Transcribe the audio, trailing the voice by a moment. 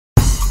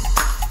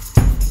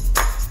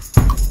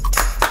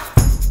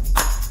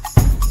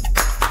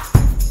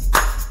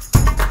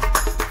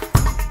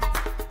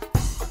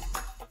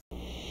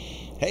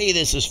Hey,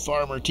 this is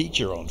Farmer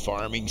Teacher on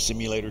Farming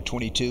Simulator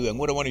 22, and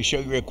what I want to show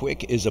you real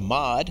quick is a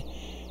mod.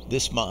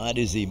 This mod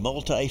is the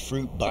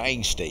multi-fruit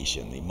buying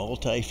station. The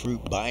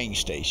multi-fruit buying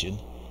station,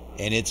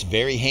 and it's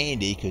very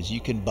handy because you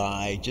can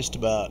buy just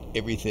about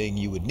everything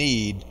you would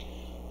need.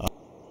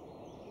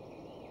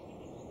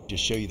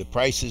 Just show you the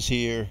prices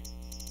here.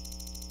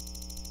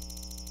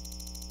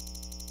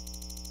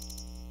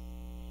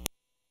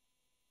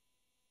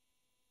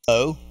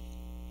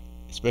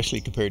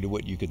 Especially compared to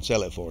what you can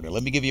sell it for. Now,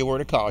 let me give you a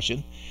word of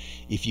caution.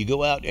 If you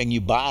go out and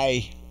you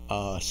buy,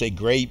 say,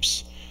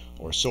 grapes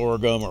or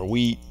sorghum or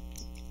wheat,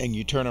 and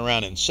you turn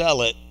around and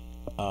sell it,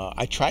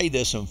 I tried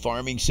this on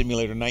Farming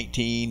Simulator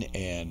 19,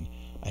 and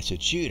I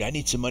said, shoot, I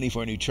need some money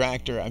for a new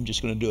tractor. I'm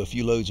just going to do a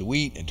few loads of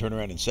wheat and turn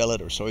around and sell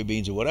it, or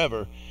soybeans or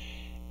whatever.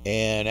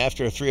 And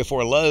after 3 or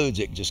 4 loads,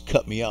 it just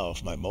cut me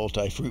off. My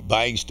multi-fruit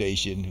buying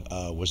station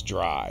was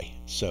dry.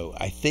 So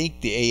I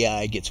think the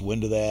AI gets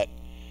wind of that.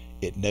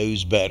 It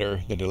knows better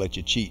than to let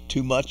you cheat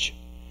too much,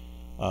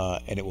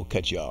 and it will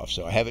cut you off.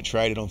 So I haven't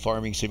tried it on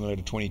Farming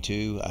Simulator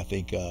 22. I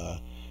think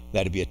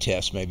that'd be a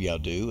test maybe I'll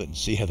do and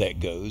see how that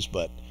goes,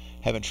 but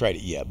haven't tried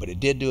it yet. But it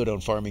did do it on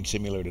Farming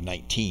Simulator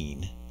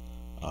 19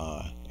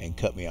 and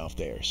cut me off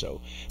there. So,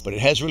 but it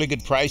has really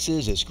good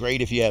prices. It's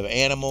great if you have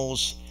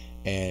animals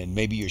and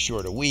maybe you're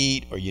short of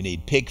wheat, or you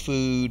need pig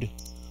food,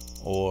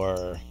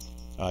 or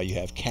you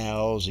have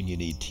cows and you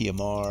need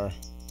TMR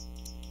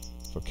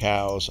for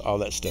cows. All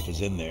that stuff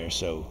is in there.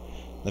 So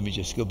let me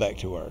just go back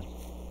to our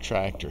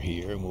tractor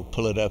here, and we'll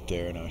pull it up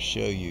there, and I'll show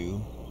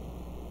you.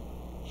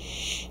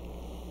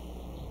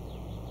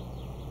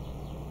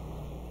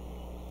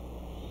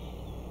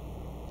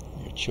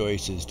 Your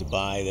choices to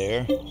buy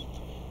there.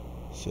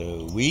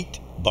 So wheat,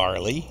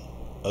 barley,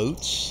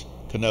 oats,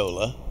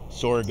 canola,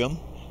 sorghum,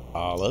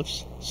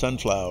 olives,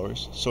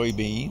 sunflowers,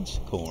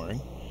 soybeans,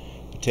 corn,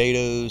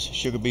 potatoes,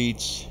 sugar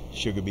beet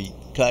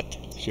cut,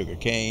 sugar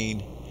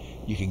cane.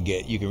 You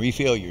can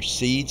refill your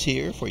seeds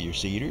here for your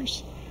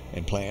seeders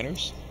and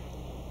planters.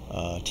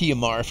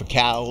 TMR for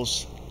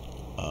cows,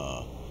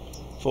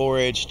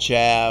 forage,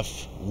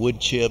 chaff,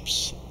 wood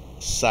chips,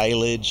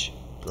 silage,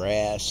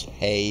 grass,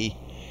 hay,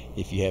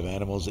 if you have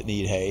animals that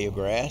need hay or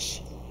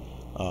grass,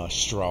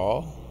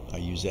 straw. I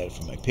use that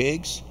for my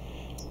pigs.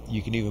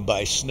 You can even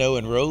buy snow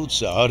and road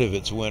salt if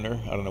it's winter.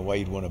 I don't know why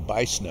you'd want to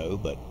buy snow,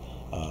 but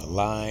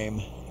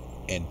lime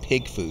and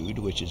pig food,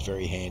 which is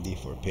very handy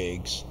for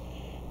pigs.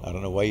 I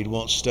don't know why you'd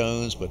want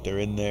stones, but they're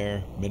in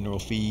there. Mineral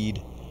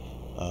feed,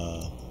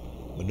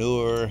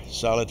 manure,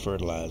 solid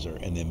fertilizer,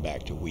 and then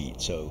back to wheat.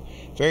 So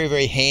very,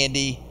 very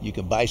handy. You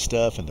can buy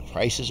stuff, and the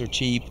prices are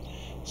cheap.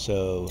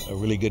 So a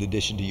really good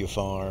addition to your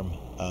farm.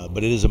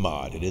 But it is a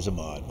mod. It is a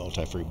mod,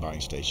 multi-fruit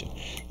buying station.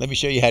 Let me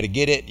show you how to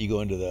get it. You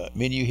go into the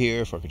menu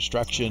here for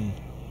construction.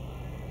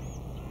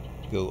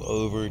 Go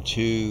over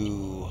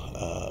to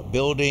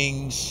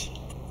buildings,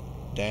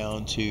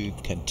 down to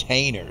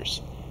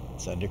containers.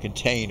 It's under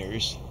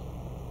containers.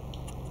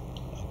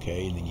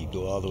 Okay, and then you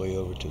go all the way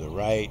over to the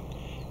right,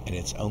 and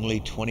it's only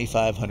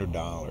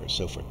 $2,500.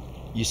 So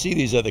you see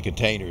these other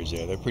containers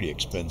there, they're pretty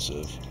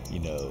expensive,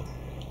 you know,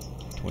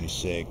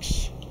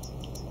 26.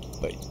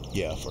 But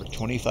yeah, for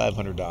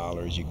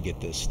 $2,500 you can get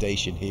this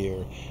station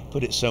here,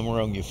 put it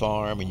somewhere on your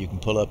farm, and you can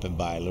pull up and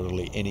buy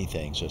literally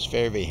anything. So it's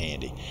very, very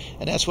handy.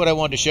 And that's what I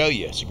wanted to show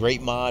you. It's a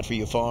great mod for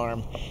your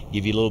farm,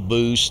 give you a little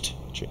boost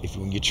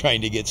when you're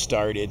trying to get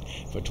started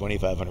for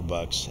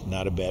 $2,500.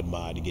 Not a bad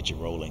mod to get you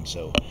rolling.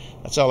 So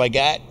that's all I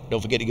got.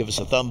 Don't forget to give us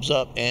a thumbs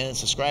up and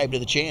subscribe to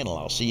the channel.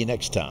 I'll see you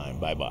next time.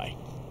 Bye-bye.